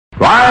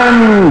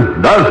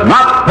Crime does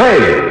not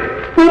pay.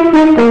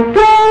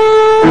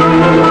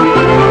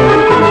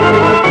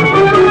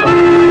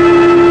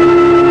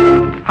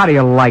 How do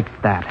you like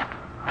that?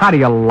 How do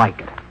you like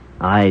it?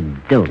 I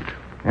don't.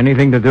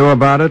 Anything to do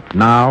about it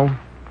now?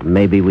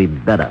 Maybe we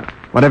better.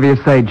 Whatever you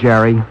say,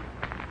 Jerry.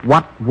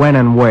 What, when,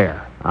 and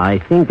where? I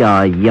think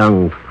our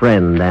young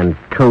friend and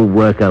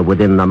co-worker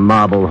within the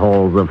marble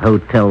halls of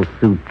Hotel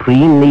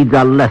Supreme needs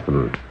a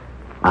lesson.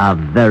 A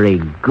very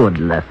good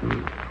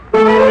lesson.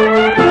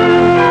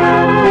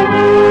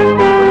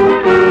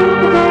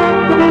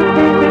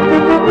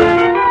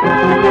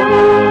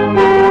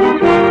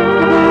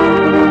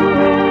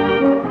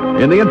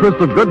 In the interest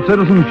of good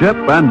citizenship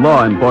and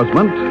law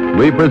enforcement,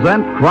 we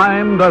present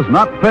Crime Does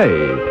Not Pay,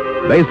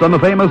 based on the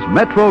famous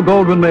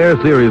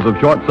Metro-Goldwyn-Mayer series of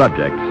short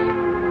subjects.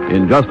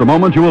 In just a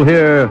moment, you will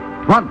hear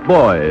Front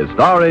Boy,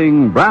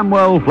 starring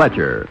Bramwell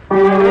Fletcher.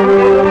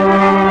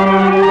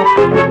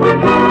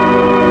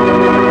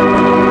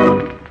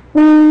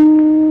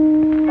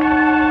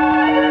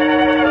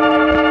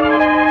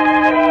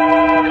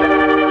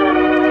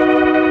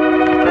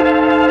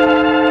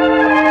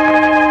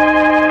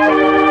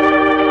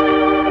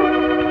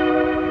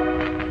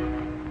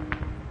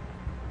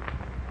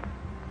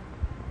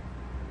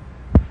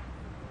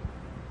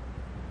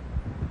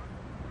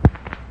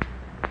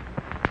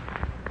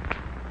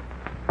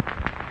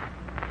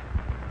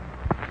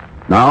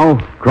 Now,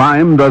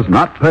 Crime Does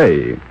Not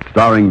Pay,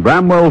 starring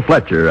Bramwell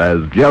Fletcher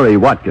as Jerry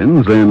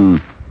Watkins in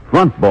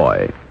Front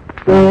Boy.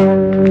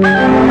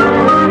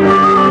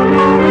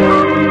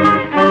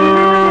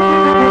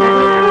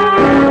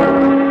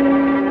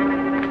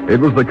 It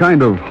was the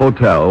kind of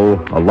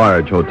hotel, a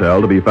large hotel,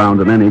 to be found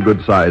in any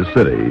good-sized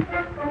city.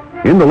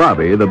 In the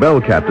lobby, the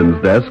bell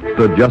captain's desk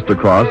stood just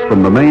across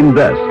from the main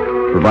desk,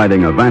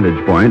 providing a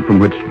vantage point from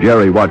which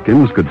Jerry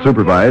Watkins could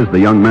supervise the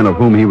young men of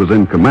whom he was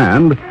in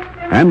command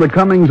and the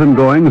comings and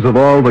goings of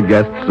all the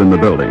guests in the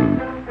building.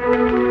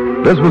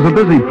 This was a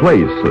busy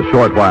place a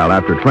short while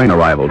after train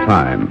arrival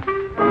time.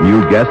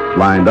 New guests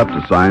lined up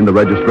to sign the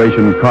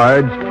registration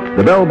cards.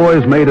 The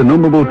bellboys made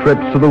innumerable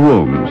trips to the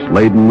rooms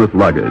laden with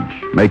luggage,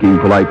 making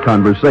polite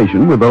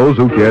conversation with those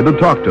who cared to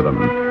talk to them.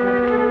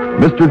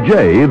 Mr.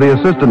 J, the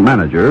assistant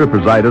manager,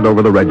 presided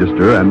over the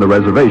register and the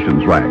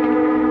reservations rack.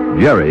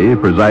 Jerry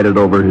presided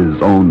over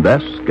his own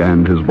desk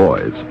and his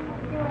boys.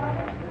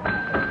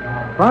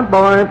 Front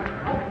boy.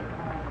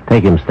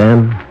 Take him,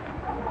 Stan.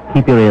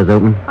 Keep your ears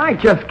open. I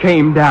just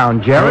came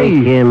down, Jerry.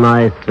 Take him,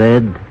 I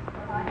said.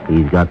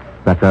 He's got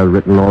sucker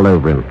written all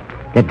over him.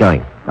 Get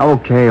going.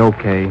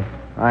 Okay.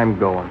 I'm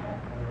going.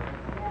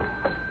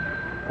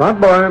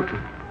 Front boy.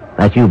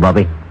 That's you,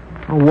 Bobby.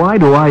 Why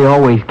do I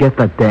always get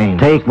the dame?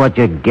 Take what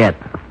you get.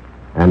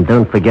 And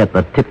don't forget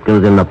the tip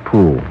goes in the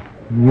pool.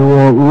 You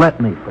won't let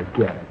me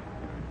forget it.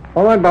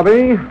 All right,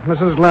 Bobby.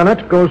 Mrs.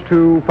 Lannett goes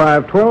to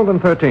 5, 12, and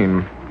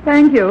 13.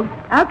 Thank you.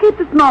 I'll keep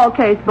the small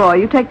case, boy.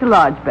 You take the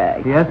large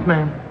bag. Yes,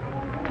 ma'am.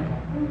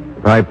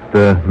 Piped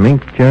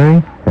mink,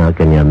 Jerry? How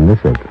can you miss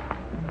it?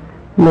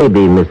 Maybe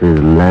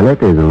Mrs.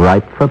 Lannett is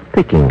ripe for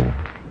picking.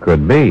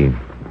 Could be.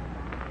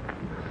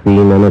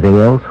 Seen anything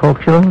else,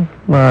 Hawkshaw?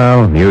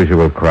 Well,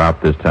 usual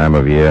crop this time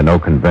of year. No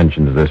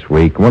conventions this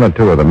week. One or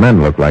two of the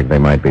men look like they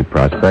might be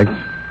prospects.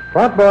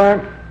 Front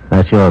boy.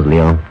 That's yours,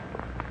 Leo.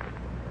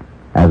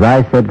 As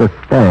I said to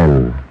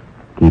Stan,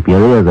 keep your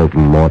ears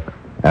open, Mort.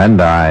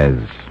 And eyes.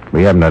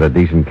 We haven't had a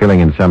decent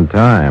killing in some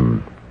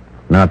time.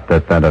 Not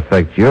that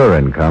affects your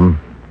income.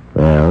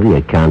 Well,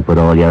 you can't put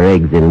all your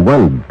eggs in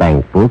one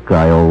bank book,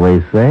 I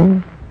always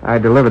say. I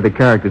delivered the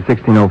character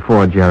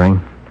 1604, Jerry.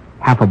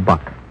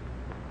 $50.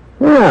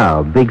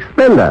 Oh, big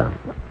spender.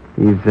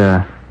 He's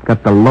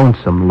got the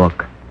lonesome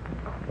look.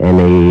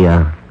 Any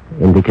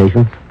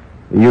indications?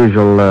 The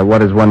usual what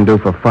does one do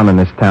for fun in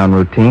this town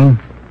routine.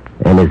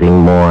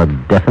 Anything more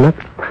definite?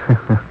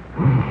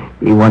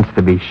 He wants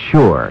to be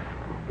sure.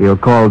 He'll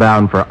call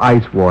down for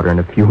ice water in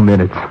a few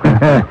minutes.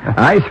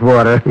 Ice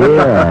water.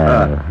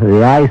 Yeah.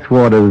 The ice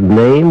water's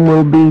name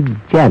will be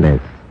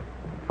Janice.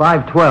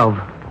 512.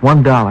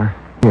 $1.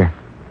 Here.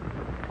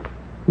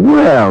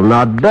 Well,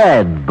 not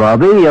bad,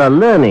 Bobby. You're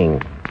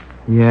learning.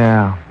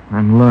 Yeah,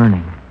 I'm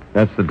learning.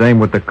 That's the dame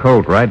with the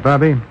coat, right,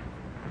 Bobby?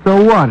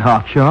 So what,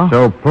 Hawkshaw?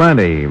 So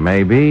plenty,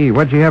 maybe.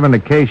 What'd you have in the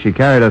case she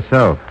carried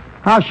herself?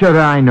 How should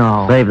I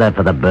know? Save that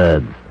for the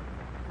birds.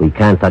 We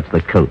can't touch the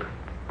coat.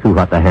 Too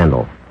hot to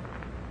handle.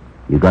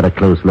 You got a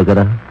close look at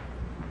her?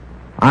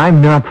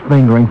 I'm not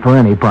fingering for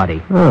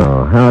anybody.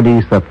 Oh, how do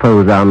you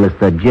suppose our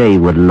Mr. J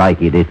would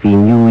like it if he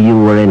knew you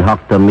were in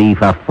hock to me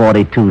for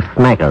 42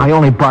 smackers? I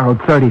only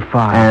borrowed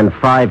 35. And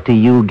 5 to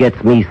you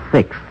gets me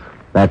 6.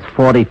 That's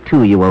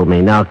 42 you owe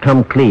me. Now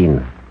come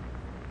clean.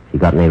 You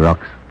got any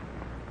rocks?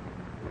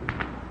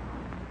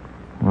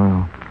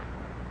 Well,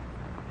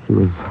 she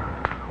was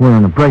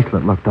wearing a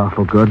bracelet. Looked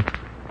awful good.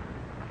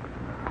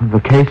 The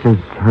case is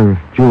her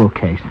jewel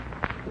case.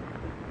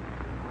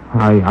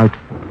 I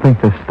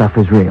think this stuff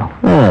is real.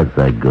 That's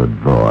a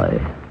good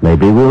boy.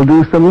 Maybe we'll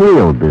do some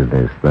real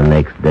business the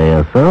next day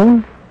or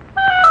so.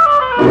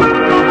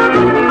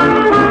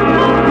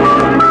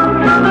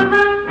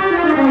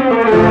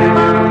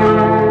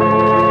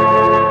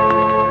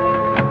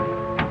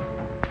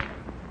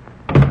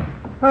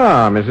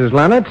 Mrs.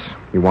 Lannett.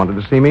 You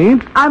wanted to see me?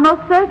 I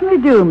most certainly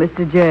do,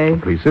 Mr. J.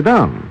 Please sit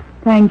down.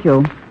 Thank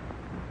you.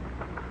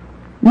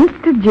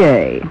 Mr.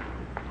 J,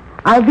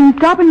 I've been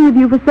stopping with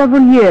you for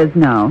several years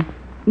now.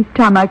 Each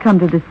time I come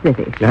to the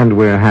city. And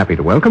we're happy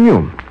to welcome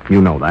you.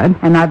 You know that.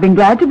 And I've been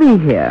glad to be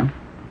here.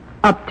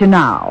 Up to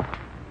now.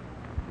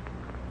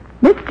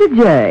 Mr.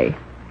 J,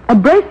 a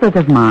bracelet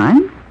of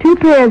mine, 2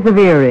 pairs of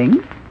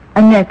earrings,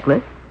 a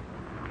necklace,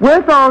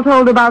 worth all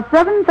told about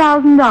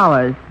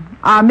 $7,000,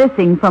 are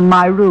missing from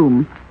my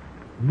room.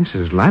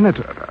 Mrs. Lannett,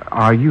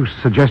 are you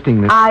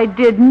suggesting that... I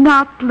did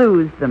not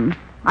lose them.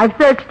 I've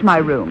searched my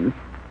rooms.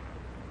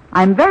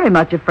 I'm very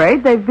much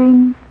afraid they've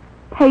been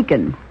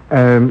taken.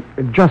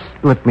 Just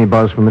let me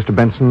buzz for Mr.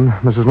 Benson,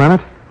 Mrs.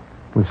 Lannett.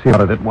 We'll see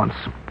about it at once.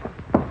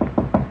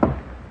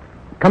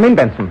 Come in,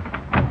 Benson.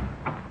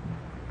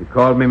 You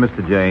called me,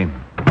 Mr. J.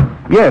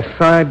 Yes,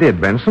 I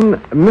did, Benson.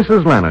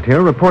 Mrs. Lannett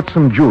here reports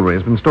some jewelry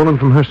has been stolen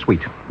from her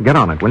suite. Get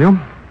on it, will you?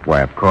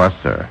 Why, of course,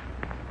 sir.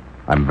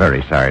 I'm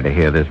very sorry to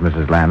hear this,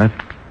 Mrs. Lannett.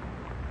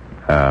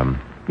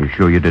 You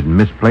sure you didn't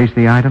misplace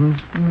the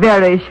items?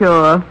 Very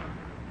sure.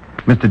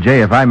 Mr.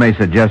 J, if I may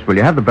suggest, will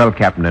you have the bell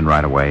captain in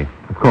right away?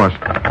 Of course.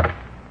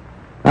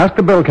 Ask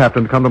the bell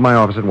captain to come to my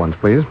office at once,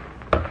 please.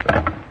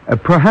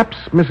 Perhaps,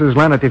 Mrs.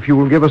 Lannett, if you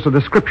will give us a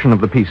description of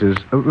the pieces.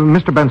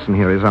 Mr. Benson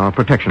here is our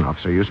protection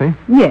officer, you see.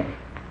 Yes.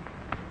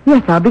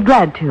 Yes, I'll be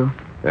glad to.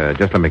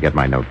 Just let me get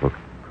my notebook.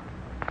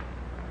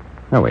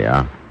 There we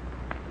are.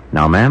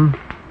 Now, ma'am?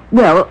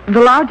 Well, the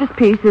largest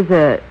piece is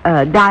a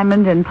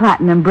diamond and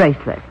platinum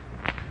bracelet.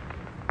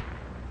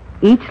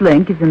 Each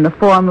link is in the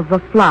form of a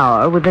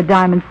flower with a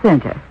diamond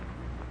center.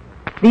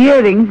 The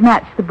earrings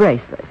match the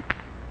bracelet.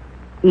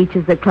 Each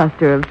is a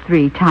cluster of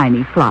 3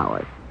 tiny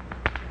flowers.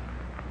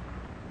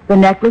 The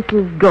necklace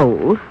is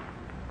gold,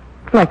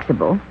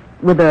 flexible,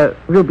 with a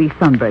ruby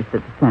sunburst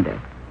at the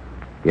center.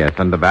 Yes,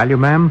 and the value,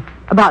 ma'am?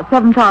 About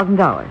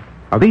 $7,000.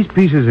 Are these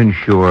pieces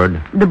insured?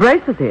 The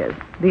bracelet is.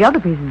 The other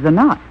pieces are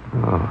not.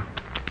 Oh,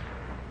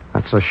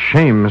 that's a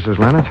shame, Mrs.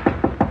 Lannett.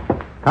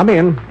 Come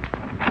in.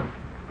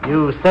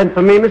 You sent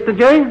for me, Mr.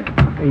 J?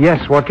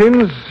 Yes,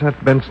 Watkins.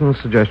 At Benson's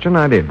suggestion,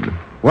 I did.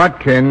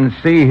 Watkins,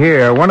 see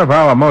here. One of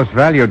our most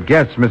valued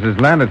guests, Mrs.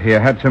 Lannett here,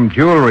 had some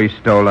jewelry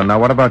stolen. Now,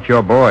 what about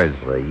your boys?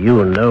 Well,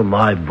 you know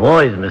my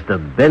boys, Mr.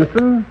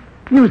 Benson.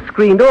 You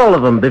screened all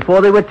of them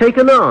before they were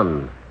taken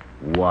on.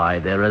 Why,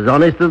 they're as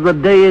honest as the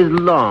day is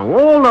long.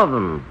 All of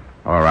them.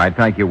 All right,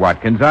 thank you,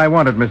 Watkins. I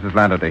wanted Mrs.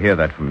 Lannett to hear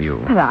that from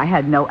you. But I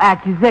had no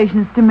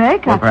accusations to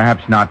make. Well,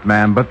 perhaps not,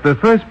 ma'am, but the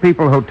first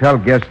people hotel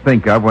guests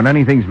think of when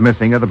anything's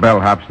missing are the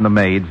bellhops and the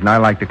maids, and I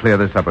like to clear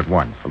this up at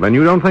once. Well, then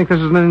you don't think this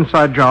is an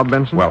inside job,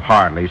 Benson? Well,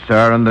 hardly,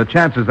 sir, and the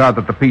chances are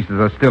that the pieces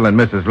are still in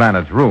Mrs.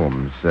 Lannett's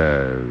rooms.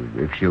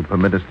 If she'll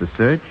permit us to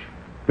search?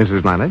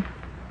 Mrs. Lannett?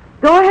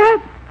 Go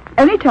ahead.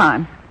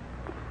 Anytime.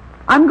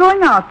 I'm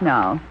going out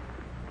now.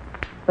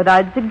 But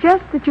I'd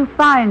suggest that you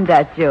find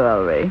that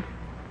jewelry,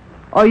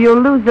 or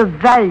you'll lose a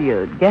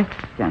valued guest,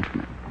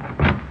 gentlemen.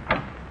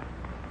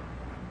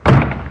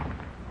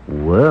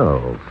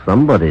 Well,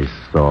 somebody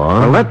saw.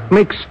 Well, that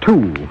makes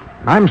 2.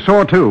 I'm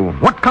sore, too.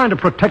 What kind of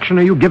protection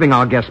are you giving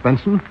our guest,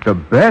 Benson? The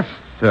best,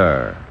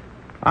 sir.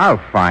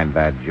 I'll find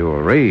that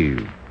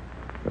jewelry.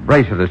 The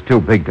bracelet is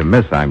too big to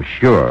miss, I'm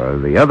sure.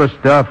 The other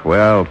stuff,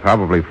 well,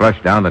 probably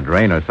flushed down the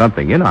drain or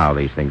something. You know how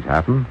these things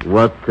happen.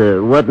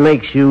 What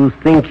makes you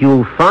think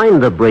you'll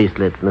find the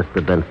bracelet,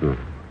 Mr. Benson?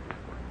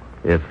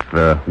 If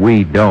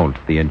we don't,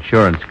 the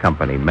insurance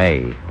company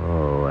may.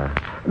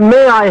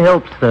 May I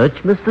help search,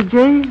 Mr.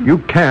 J? You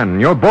can.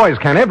 Your boys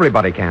can.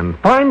 Everybody can.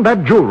 Find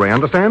that jewelry,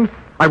 understand?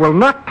 I will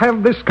not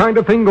have this kind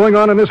of thing going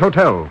on in this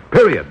hotel.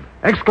 Period.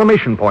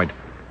 Exclamation point.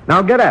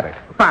 Now get at it.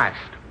 Fast.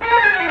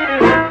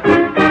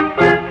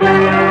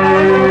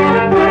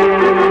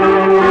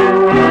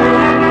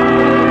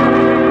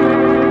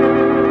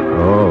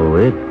 Oh,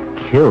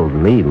 it killed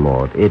me,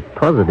 Mort. It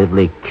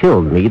positively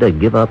killed me to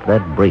give up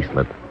that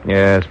bracelet.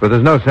 Yes, but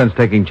there's no sense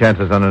taking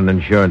chances on an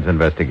insurance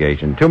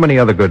investigation. Too many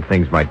other good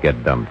things might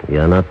get dumped.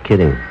 You're not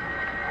kidding.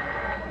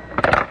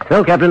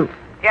 Well, Captain.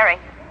 Jerry,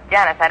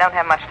 Janice, I don't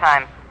have much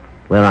time.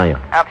 Where are you?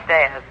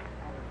 Upstairs.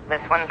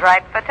 This one's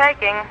ripe for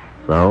taking.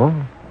 So?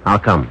 How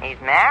come? He's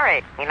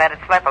married. He let it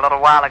slip a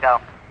little while ago.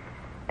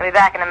 He'll be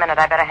back in a minute.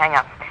 I better hang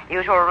up.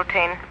 Usual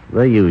routine?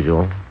 The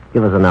usual.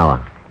 Give us an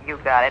hour. You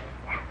got it.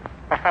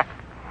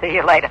 See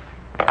you later.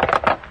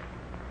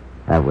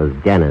 That was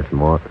Janice,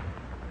 Mort.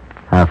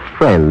 Her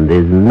friend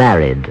is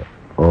married.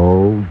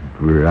 Oh,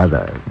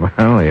 brother.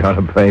 Well, he ought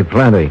to pay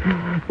plenty.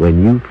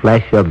 When you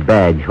flash a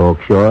badge,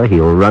 Hawkshaw,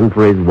 he'll run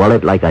for his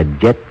wallet like a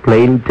jet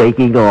plane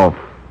taking off.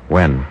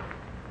 When?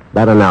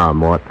 About an hour,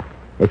 Mort.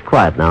 It's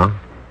quiet now.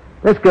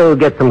 Let's go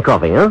get some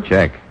coffee, huh?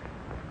 Check.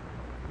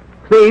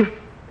 Steve,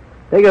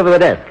 take over the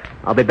desk.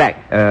 I'll be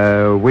back.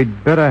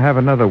 We'd better have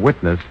another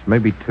witness,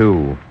 maybe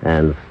 2.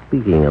 And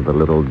speaking of the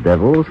little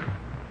devils,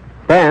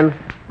 Stan,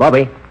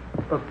 Bobby.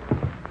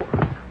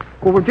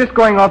 Well, we're just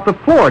going off the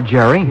floor,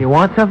 Jerry. You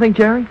want something,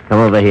 Jerry? Come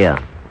over here.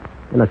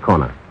 In the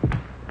corner.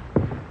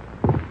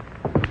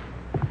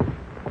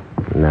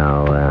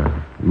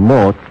 Now,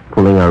 Mort's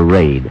pulling a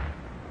raid.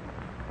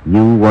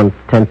 You want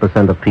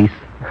 10% apiece?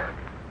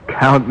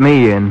 Count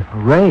me in.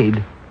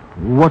 Raid?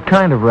 What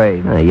kind of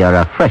raid? You're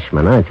a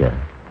freshman, aren't you?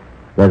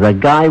 There's a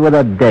guy with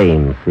a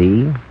dame,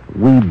 see?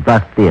 We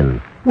bust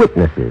in.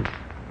 Witnesses.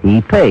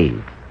 He pays.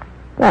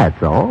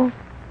 That's all.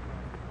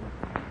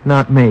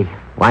 Not me.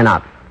 Why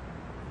not?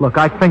 Look,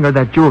 I fingered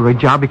that jewelry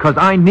job because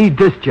I need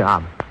this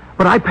job.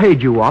 But I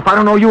paid you off. I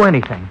don't owe you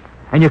anything.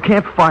 And you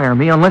can't fire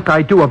me unless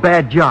I do a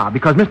bad job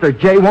because Mr.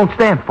 J won't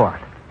stand for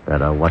it.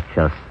 Better watch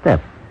your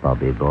step,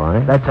 Bobby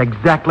boy. That's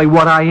exactly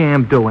what I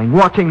am doing,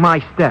 watching my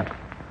step.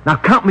 Now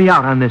count me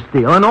out on this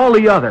deal and all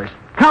the others.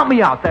 Count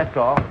me out, that's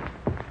all.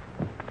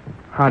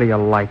 How do you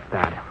like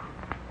that?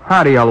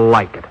 How do you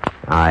like it?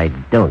 I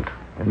don't.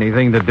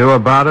 Anything to do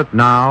about it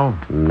now?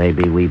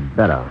 Maybe we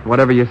better.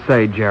 Whatever you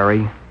say,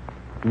 Jerry.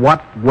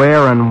 What,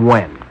 where, and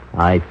when?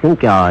 I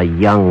think our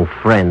young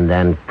friend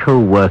and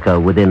co-worker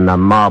within the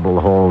marble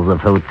halls of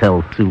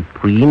Hotel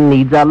Supreme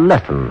needs a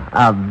lesson.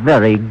 A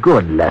very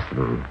good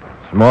lesson.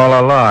 Small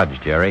or large,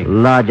 Jerry?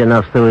 Large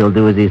enough so he'll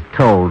do as he's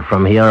told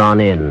from here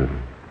on in.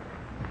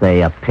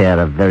 Say a pair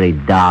of very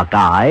dark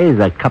eyes,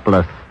 a couple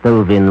of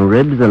stove-in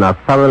ribs, and a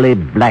thoroughly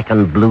black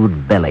and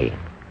blued belly.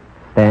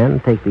 Stan,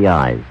 take the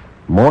eyes.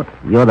 Mort,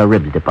 you're the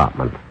ribs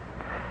department.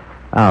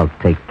 I'll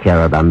take care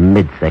of the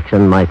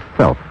midsection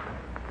myself.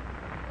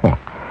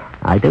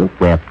 I don't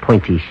wear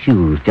pointy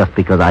shoes just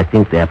because I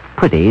think they're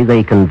pretty.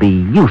 They can be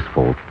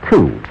useful,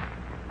 too.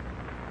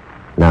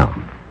 Now,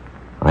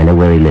 I know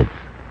where he lives.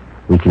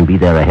 We can be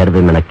there ahead of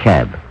him in a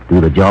cab,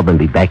 do the job, and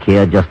be back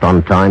here just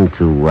on time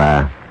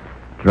to,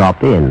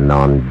 drop in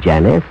on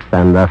Janice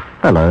and the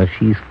fella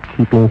she's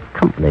keeping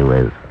company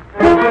with.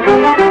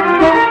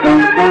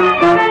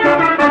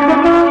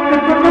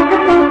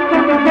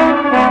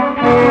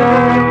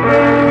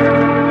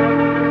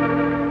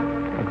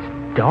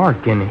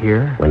 Dark in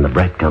here. When the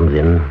brat comes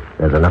in,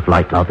 there's enough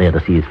light out there to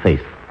see his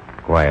face.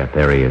 Quiet,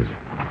 there he is.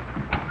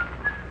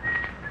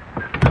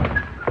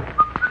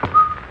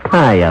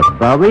 Hiya,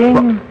 Bobby.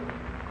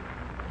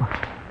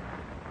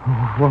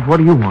 What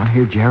do you want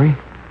here, Jerry?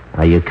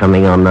 Are you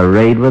coming on the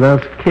raid with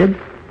us, kid?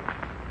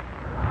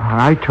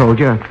 I told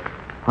you.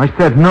 I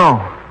said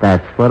no.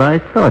 That's what I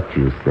thought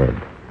you said.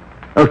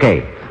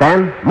 Okay,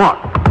 Stan, Mort.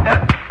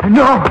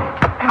 No!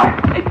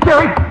 Hey,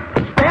 Jerry!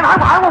 Stan,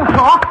 I won't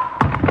talk!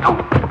 No.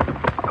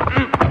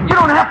 You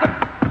don't have to...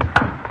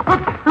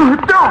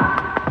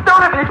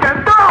 Don't have to...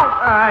 Don't!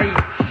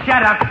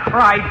 Shut up,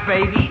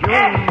 crybaby.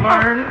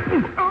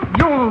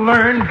 You'll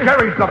learn.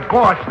 Jerry's the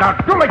boss. Now,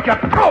 do let you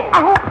go.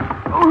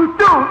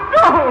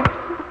 Don't!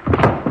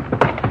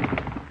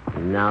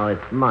 Now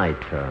it's my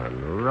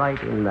turn.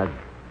 Right in the...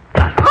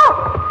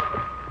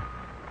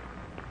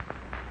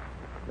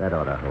 That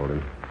ought to hold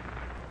him.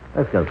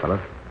 Let's go,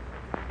 fellas.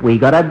 We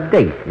got a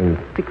date in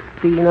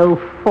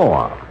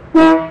 1604.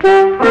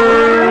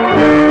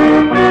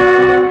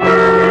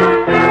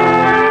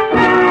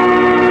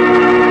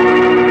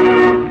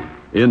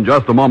 In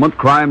just a moment,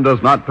 Crime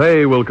Does Not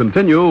Pay will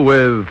continue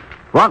with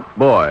Front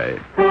Boy.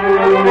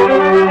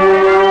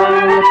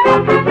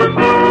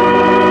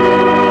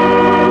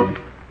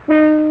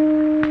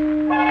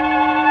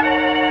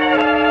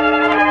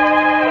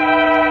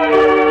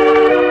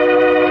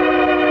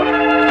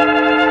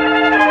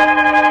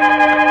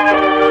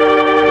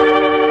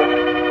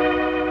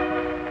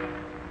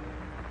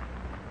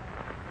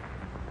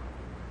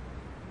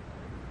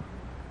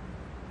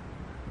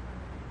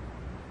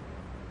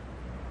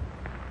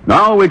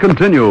 Now we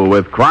continue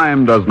with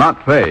Crime Does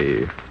Not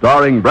Pay,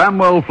 starring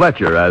Bramwell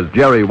Fletcher as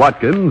Jerry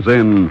Watkins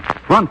in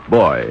Front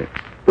Boy.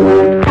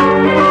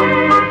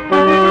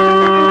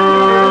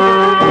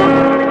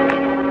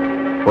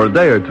 For a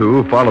day or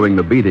two following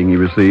the beating he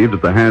received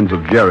at the hands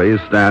of Jerry,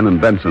 Stan, and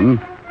Benson,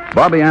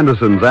 Bobby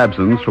Anderson's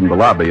absence from the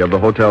lobby of the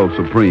Hotel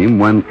Supreme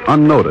went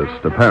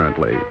unnoticed,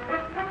 apparently.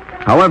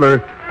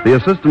 However, the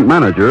assistant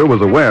manager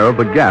was aware of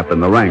the gap in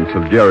the ranks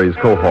of Jerry's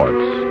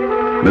cohorts.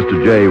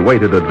 Mr. J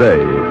waited a day.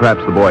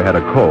 Perhaps the boy had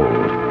a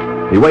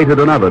cold. He waited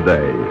another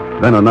day,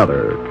 then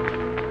another.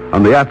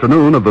 On the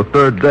afternoon of the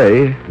third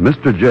day,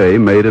 Mr. J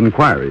made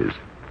inquiries.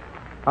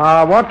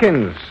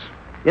 Watkins,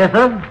 Yes,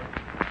 sir?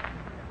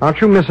 aren't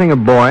you missing a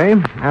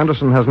boy?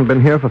 Anderson hasn't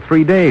been here for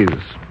 3 days.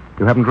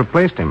 You haven't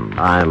replaced him.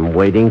 I'm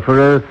waiting for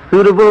a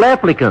suitable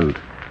applicant.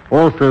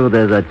 Also,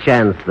 there's a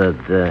chance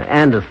that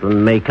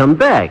Anderson may come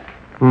back.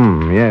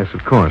 Yes,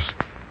 of course.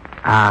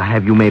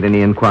 Have you made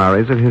any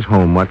inquiries at his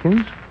home,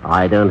 Watkins?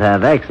 I don't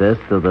have access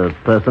to the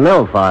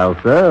personnel file,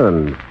 sir,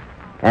 and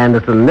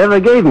Anderson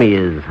never gave me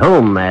his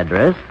home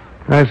address.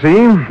 I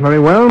see. Very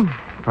well.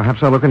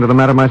 Perhaps I'll look into the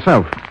matter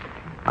myself.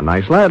 A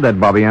nice lad, that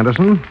Bobby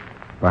Anderson.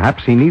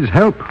 Perhaps he needs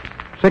help.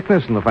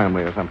 Sickness in the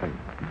family or something.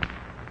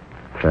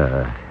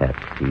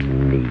 Perhaps he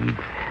needs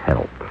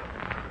help.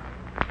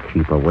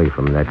 Keep away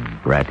from that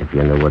brat if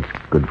you know what's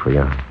good for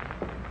you.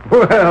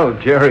 Well,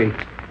 Jerry,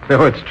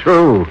 so it's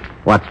true.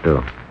 What's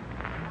true?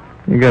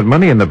 You got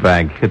money in the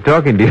bank. You're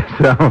talking to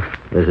yourself.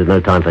 This is no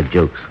time for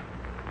jokes.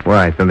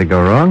 Why, something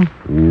go wrong?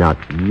 Not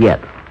yet.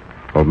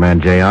 Old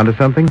man Jay onto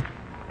something?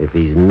 If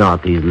he's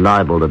not, he's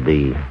liable to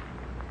be.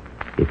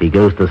 If he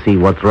goes to see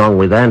what's wrong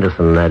with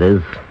Anderson, that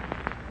is.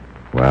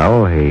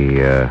 Well,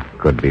 he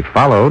could be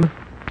followed.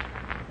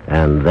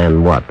 And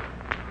then what?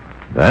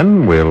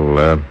 Then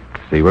we'll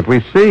see what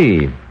we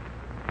see.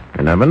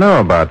 You never know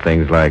about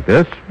things like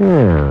this.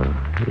 Yeah,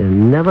 you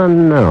never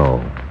know.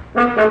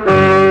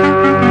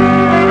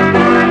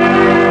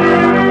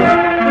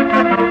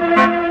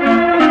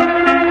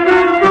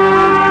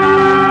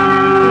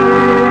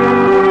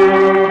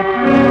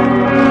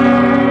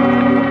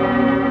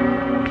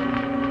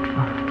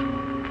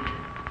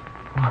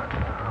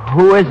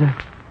 Who is it?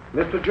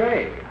 Mr.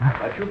 J.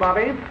 That you,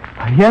 Bobby?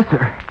 Yes,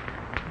 sir.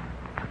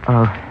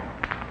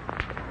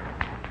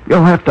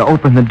 You'll have to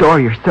open the door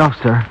yourself,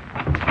 sir.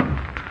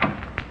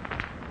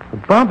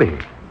 Bobby,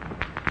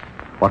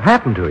 what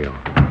happened to you?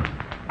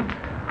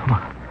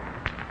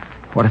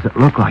 What does it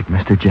look like,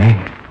 Mr. J?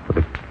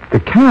 Well, the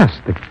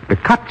cast, the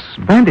cuts,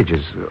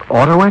 bandages,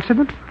 auto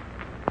accident?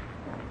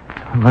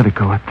 Let it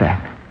go at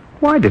that.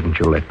 Why didn't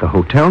you let the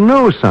hotel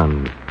know,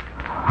 son?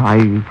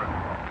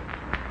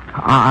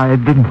 I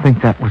didn't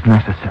think that was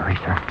necessary,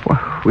 sir.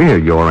 Well, we're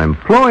your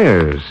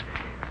employers.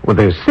 Well,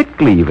 there's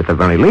sick leave at the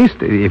very least.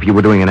 If you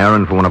were doing an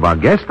errand for one of our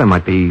guests, there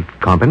might be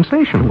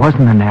compensation. It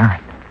wasn't an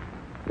errand.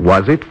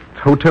 Was it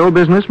hotel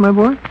business, my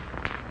boy?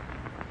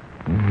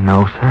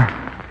 No, sir.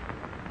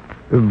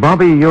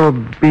 Bobby, you're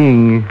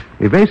being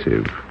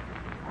evasive.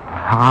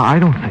 I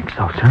don't think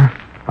so, sir.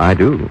 I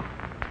do.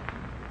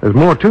 There's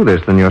more to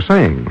this than you're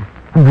saying.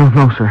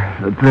 No,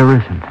 sir. There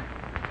isn't.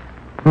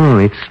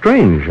 It's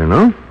strange, you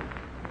know.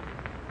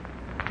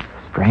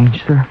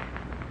 Strange, sir?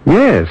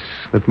 Yes,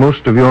 that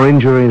most of your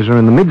injuries are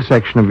in the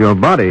midsection of your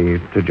body,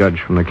 to judge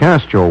from the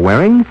cast you're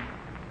wearing.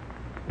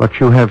 But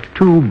you have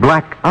two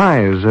black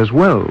eyes as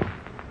well.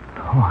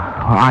 Oh,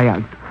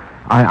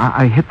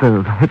 I hit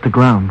the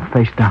ground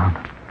face down.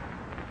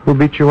 Who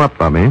beat you up,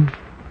 Bobby?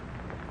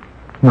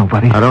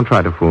 Nobody. Now, don't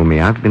try to fool me.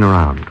 I've been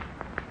around.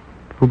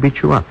 Who beat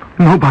you up?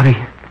 Nobody.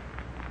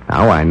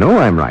 Now, I know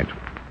I'm right.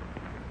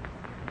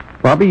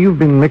 Bobby, you've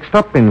been mixed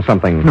up in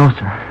something. No,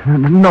 sir.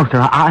 No,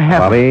 sir. I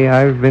haven't. Bobby,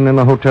 I've been in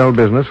the hotel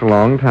business a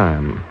long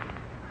time.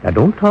 Now,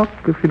 don't talk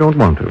if you don't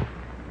want to.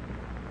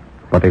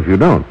 But if you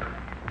don't,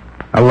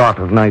 a lot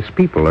of nice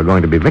people are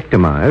going to be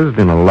victimized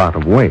in a lot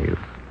of ways.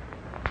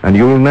 And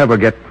you'll never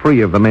get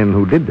free of the men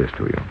who did this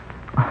to you.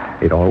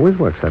 It always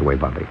works that way,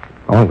 Bobby.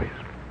 Always.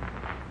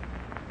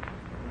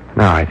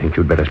 Now, I think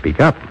you'd better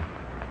speak up.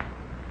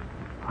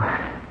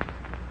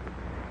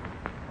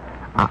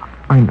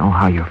 I know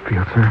how you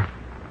feel, sir.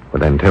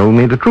 Well, then tell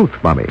me the truth,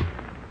 Bobby.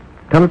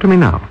 Tell it to me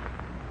now.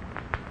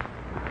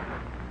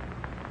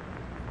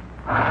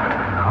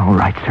 All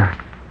right, sir.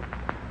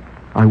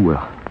 I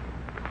will.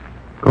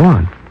 Go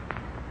on.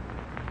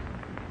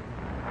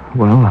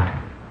 Well,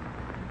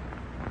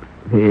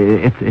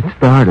 it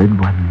started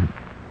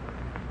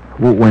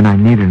when I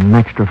needed an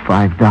extra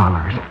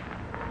 $5.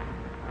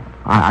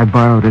 I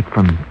borrowed it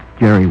from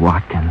Jerry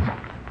Watkins.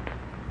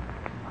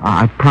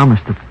 I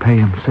promised to pay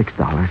him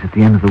 $6 at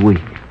the end of the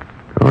week.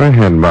 Go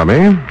ahead,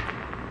 Bobby.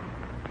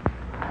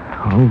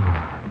 Oh,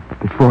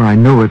 before I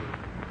knew it,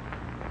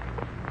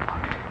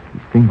 he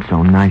seemed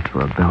so nice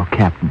for a bell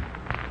captain.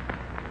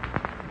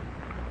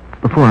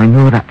 Before I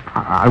knew it,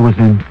 I was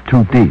in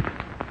too deep.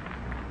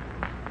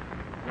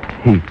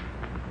 He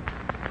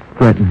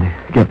threatened to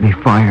get me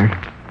fired.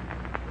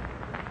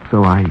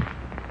 So I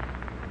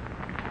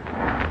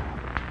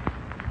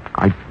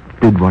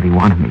did what he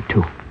wanted me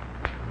to.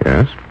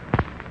 Yes?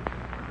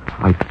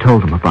 I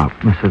told him about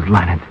Mrs.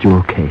 Lannett's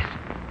jewel case.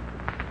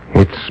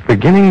 It's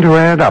beginning to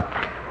add up.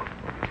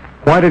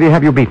 Why did he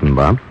have you beaten,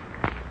 Bob?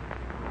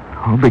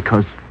 Oh,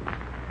 because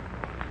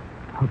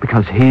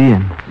he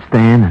and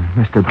Stan and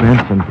Mr.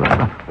 Benson...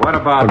 What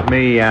about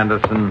me,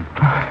 Anderson?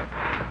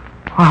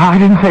 I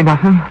didn't say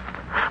nothing.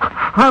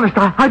 Honest,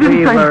 I didn't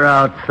We say... were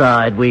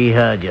outside. We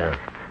heard you.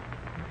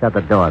 Shut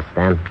the door,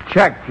 Stan.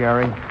 Check,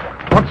 Jerry.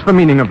 What's the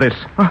meaning of this?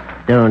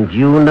 Don't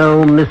you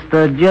know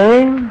Mr.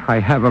 J? I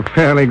have a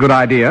fairly good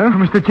idea.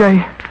 Mr.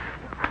 J,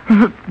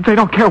 they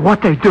don't care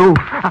what they do.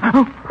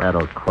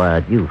 That'll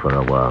quiet you for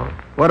a while.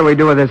 What do we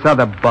do with this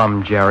other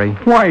bum, Jerry?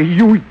 Why,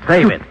 you...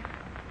 Save it.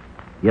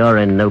 You're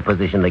in no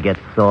position to get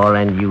sore,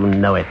 and you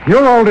know it.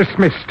 You're all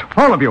dismissed,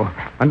 all of you.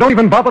 And don't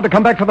even bother to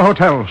come back to the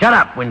hotel. Shut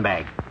up,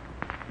 Windbag.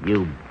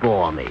 You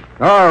bore me.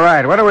 All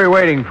right, what are we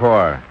waiting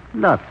for?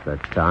 Lots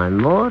of time,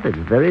 Mort. It's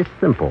very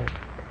simple.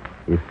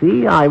 You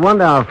see, I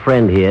want our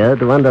friend here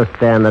to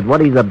understand that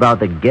what he's about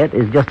to get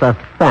is just a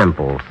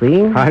sample,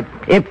 see?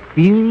 If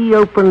he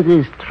opens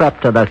his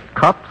trap to the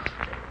cops,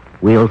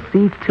 we'll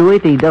see to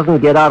it he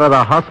doesn't get out of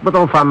the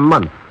hospital for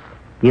months.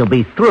 He'll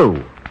be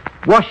through,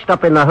 washed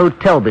up in the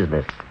hotel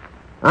business.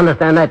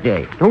 Understand that,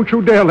 Jay? Don't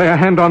you dare lay a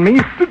hand on me.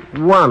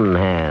 One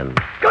hand.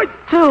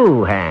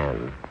 Two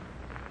hands.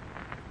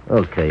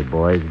 Okay,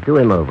 boys, do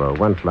him over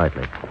once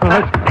lightly.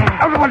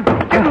 Everyone,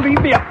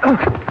 leave me up.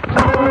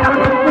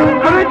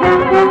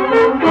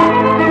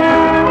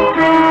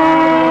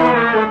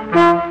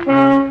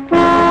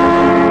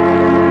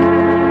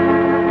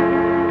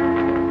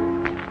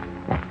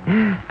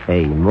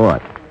 Hey,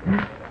 Mort,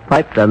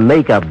 Piped a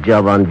makeup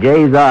job on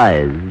Jay's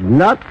eyes.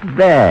 Not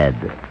bad.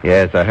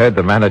 Yes, I heard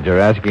the manager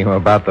asking him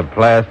about the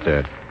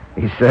plaster.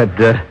 He said,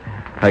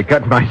 I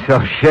cut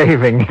myself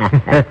shaving.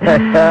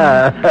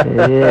 Yeah,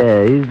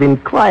 he's been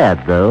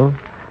quiet, though.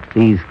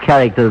 These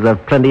characters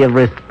have plenty of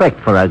respect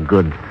for a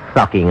good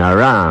sucking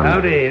around.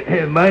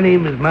 Howdy. My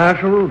name is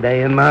Marshall,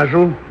 Dan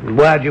Marshall.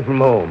 Why'd from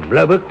home?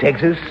 Lubbock,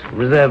 Texas.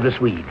 Reserved a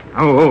suite.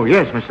 Oh,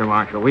 yes, Mr.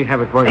 Marshall. We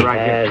have it for you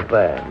right here. That's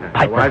fine.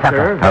 Pipe the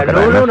sucker. How can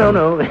I miss him?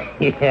 No.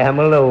 Yeah, I'm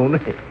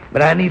alone.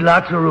 But I need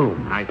lots of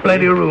room.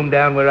 Plenty of room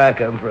down where I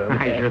come from.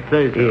 I should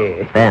say so.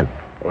 Yeah. Stan.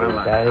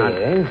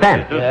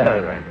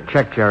 Stan.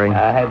 Check, Jerry.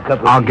 I have a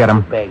couple I'll get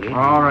 'em. baggage.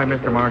 All right,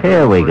 Mr. Marshall.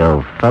 Here we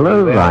go,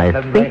 fellows. I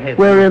think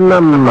we're in the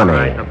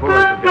money.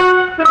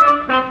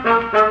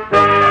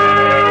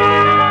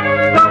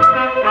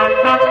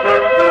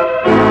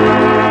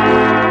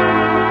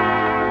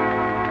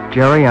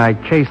 Jerry, I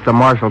cased the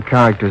Marshall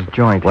character's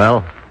joint.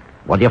 Well,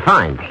 what'd you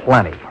find?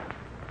 Plenty.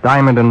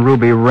 Diamond and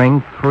ruby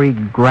ring,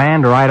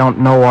 $3,000, or I don't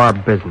know our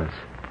business.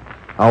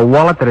 A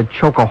wallet that'd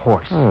choke a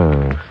horse.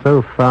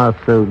 So far,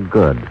 so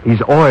good.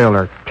 He's oil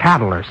or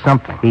cattle or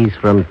something. He's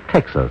from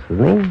Texas,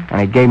 isn't he?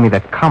 And he gave me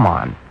the come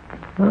on.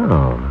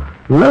 Oh,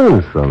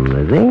 lonesome,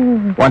 is he?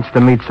 Wants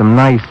to meet some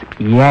nice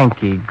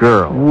Yankee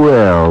girl.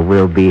 Well,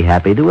 we'll be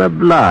happy to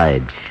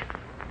oblige.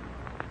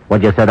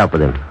 What'd you set up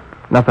with him?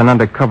 Nothing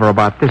undercover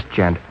about this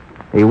gent.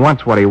 He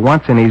wants what he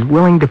wants, and he's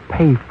willing to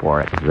pay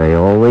for it. They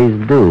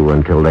always do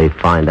until they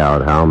find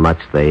out how much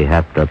they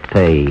have to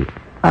pay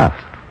us.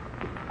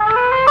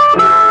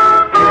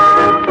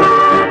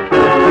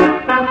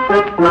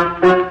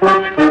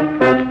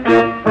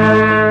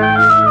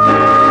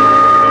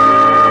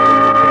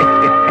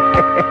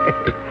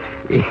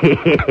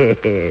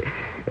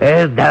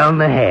 Down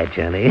the hatch,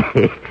 honey.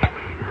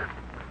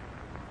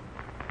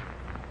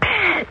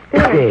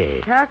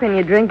 How can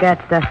you drink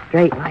that stuff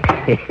straight like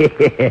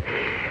that?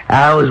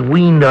 I was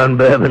weaned on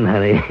bourbon,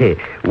 honey.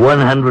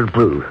 100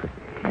 proof.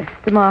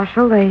 Mr.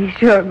 Marshall, they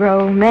sure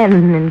grow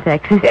men in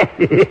Texas.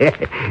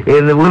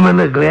 And the women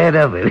are glad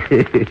of it.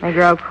 They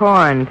grow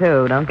corn,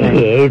 too, don't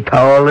they? Yeah,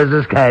 tall as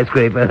a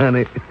skyscraper,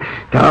 honey.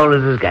 Tall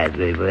as a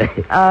skyscraper.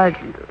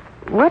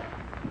 What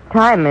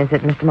time is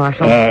it, Mr.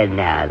 Marshall? And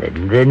now,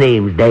 the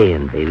name's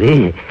Dan,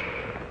 baby.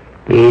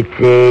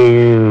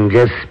 It's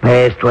just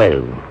past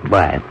 12.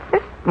 Why?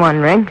 Just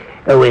wondering.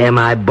 Oh, am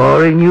I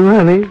boring you,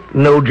 honey?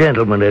 No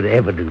gentleman would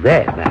ever do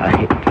that,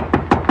 now.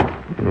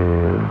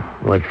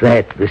 What's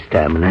that this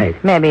time of night?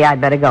 Maybe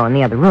I'd better go in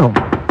the other room.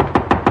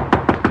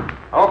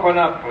 Open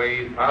up,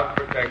 please. House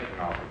protection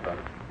officer.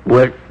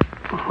 What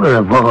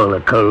of all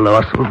the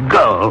colossal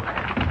gall?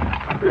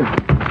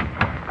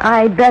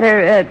 I'd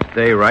better,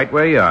 Stay right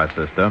where you are,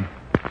 sister.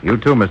 You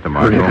too, Mr.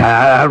 Marshall.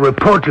 I'll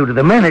report you to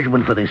the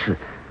management for this.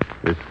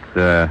 This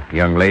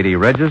young lady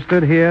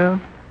registered here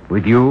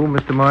with you,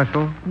 Mr.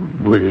 Marshall?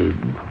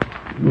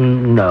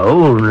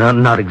 No,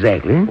 not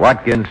exactly.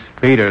 Watkins,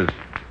 Peters.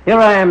 Here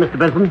I am, Mr.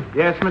 Benson.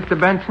 Yes, Mr.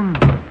 Benson?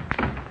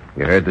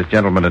 You heard this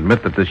gentleman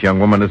admit that this young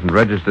woman isn't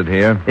registered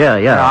here?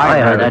 Yeah,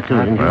 I heard that, too,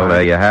 didn't you? Well,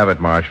 there you have it,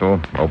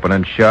 Marshal. Open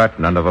and shut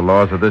and under the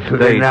laws of this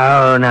state.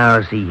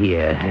 Now, see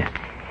here.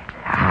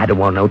 I don't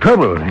want no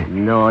trouble.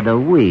 Nor do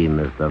we,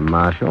 Mr.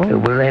 Marshall.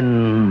 Well,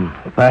 then,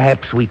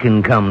 perhaps we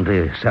can come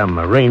to some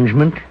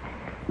arrangement.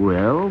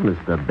 Well,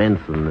 Mr.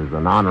 Benson is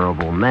an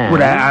honorable man.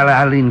 Well,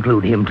 I'll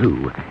include him,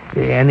 too.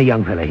 And the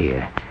young fella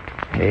here.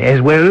 As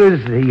well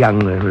as the young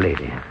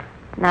lady.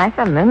 nice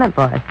of them, isn't it,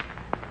 boys?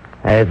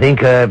 I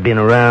think I've been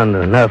around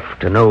enough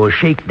to know a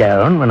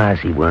shakedown when I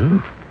see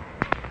one.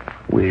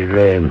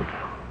 We're,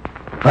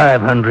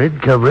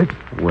 500, cover it.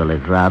 Well,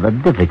 it's rather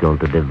difficult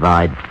to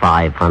divide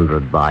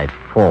 500 by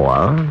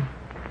 4.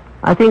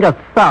 I think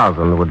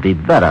 1,000 would be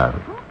better.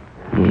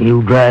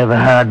 You drive a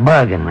hard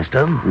bargain,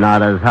 mister.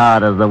 Not as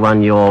hard as the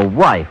one your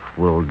wife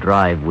will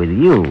drive with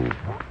you.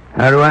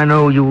 How do I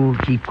know you'll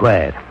keep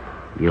quiet?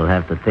 You'll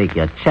have to take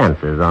your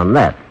chances on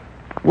that.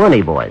 Won't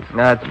he, boys?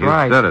 That's You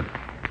right. said it.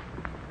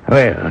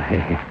 Well,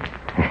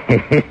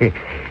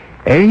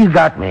 you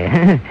got me.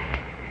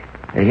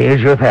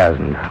 Here's your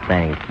 1,000.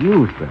 Thank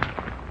you, sir.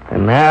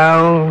 And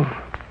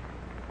now,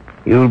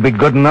 you'll be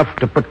good enough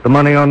to put the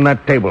money on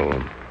that table.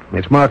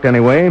 It's marked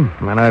anyway,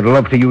 and I'd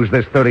love to use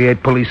this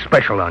 38 police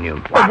special on you.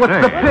 What's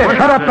the pitch?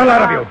 Shut up, the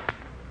lot of you.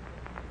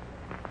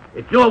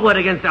 It's your word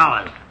against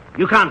ours.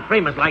 You can't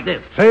frame us like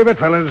this. Save it,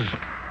 fellas.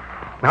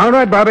 All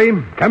right, Bobby,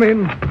 come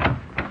in.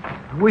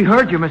 We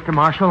heard you, Mr.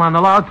 Marshall, on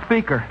the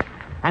loudspeaker.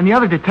 And the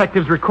other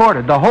detectives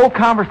recorded the whole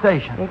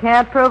conversation. You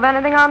can't prove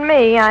anything on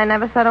me. I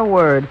never said a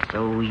word.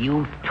 So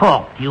you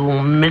talked, you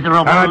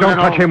miserable Don't little...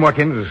 touch him,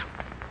 Watkins.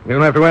 You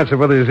don't have to answer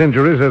for his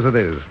injuries as it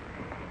is.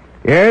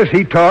 Yes,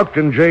 he talked,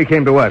 and Jay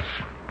came to us.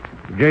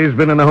 Jay's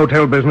been in the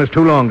hotel business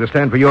too long to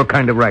stand for your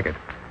kind of racket.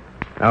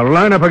 Now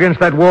line up against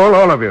that wall,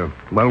 all of you,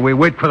 while we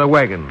wait for the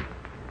wagon.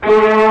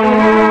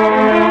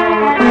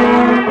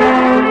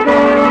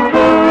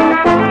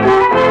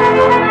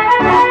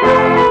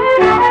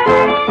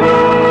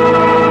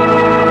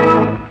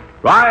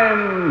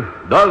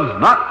 Crime does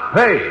not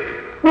pay.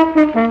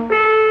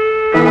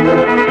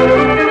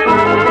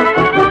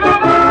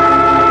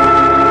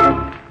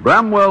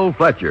 Bramwell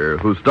Fletcher,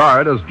 who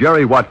starred as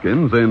Jerry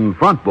Watkins in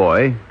Front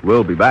Boy,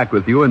 will be back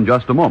with you in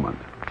just a moment.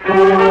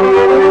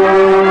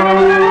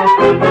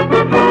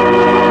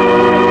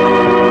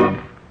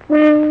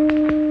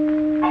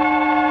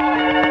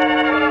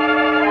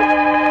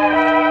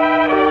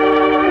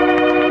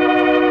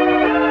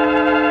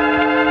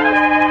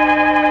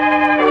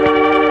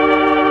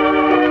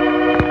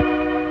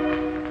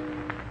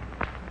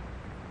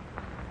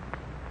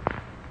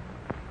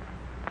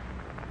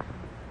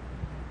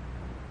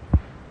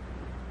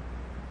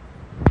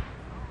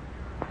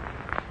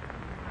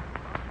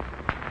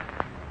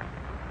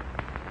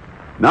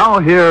 Now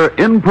here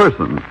in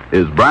person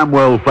is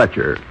Bramwell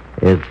Fletcher.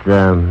 It's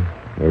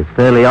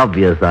fairly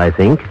obvious, I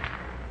think,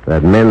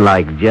 that men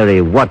like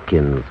Jerry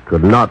Watkins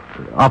could not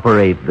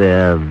operate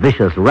their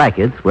vicious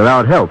rackets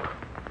without help.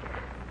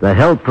 The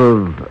help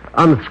of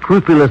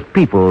unscrupulous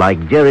people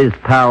like Jerry's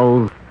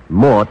pals,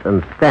 Mort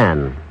and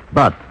Stan.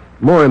 But,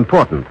 more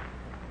important,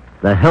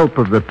 the help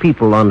of the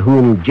people on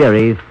whom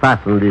Jerry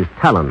fastened his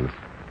talons.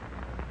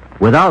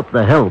 Without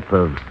the help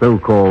of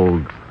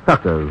so-called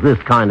suckers, this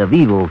kind of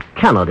evil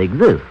cannot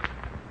exist.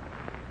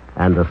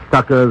 And the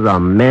suckers are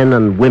men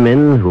and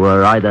women who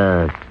are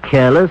either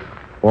careless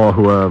or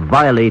who are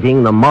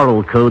violating the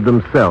moral code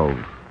themselves.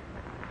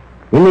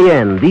 In the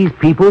end, these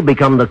people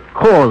become the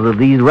cause of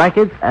these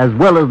rackets as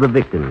well as the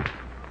victims.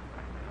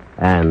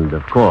 And,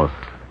 of course,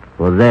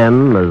 for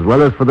them as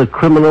well as for the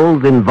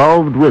criminals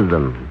involved with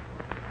them,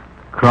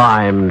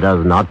 crime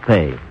does not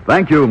pay.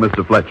 Thank you,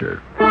 Mr.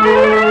 Fletcher.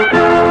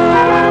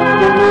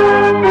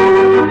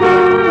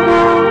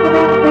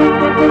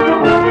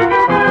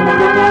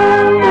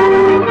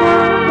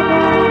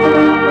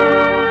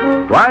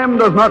 Crime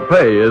Does Not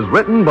Pay is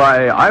written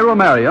by Ira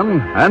Marion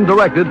and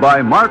directed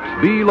by Marks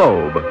B.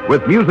 Loeb,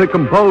 with music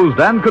composed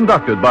and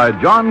conducted by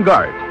John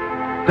Gart.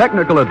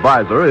 Technical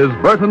advisor is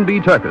Burton B.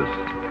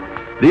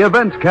 Turkis. The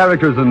events,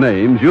 characters, and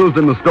names used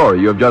in the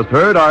story you have just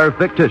heard are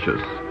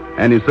fictitious.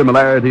 Any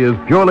similarity is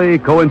purely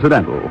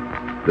coincidental.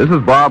 This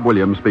is Bob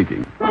Williams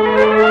speaking.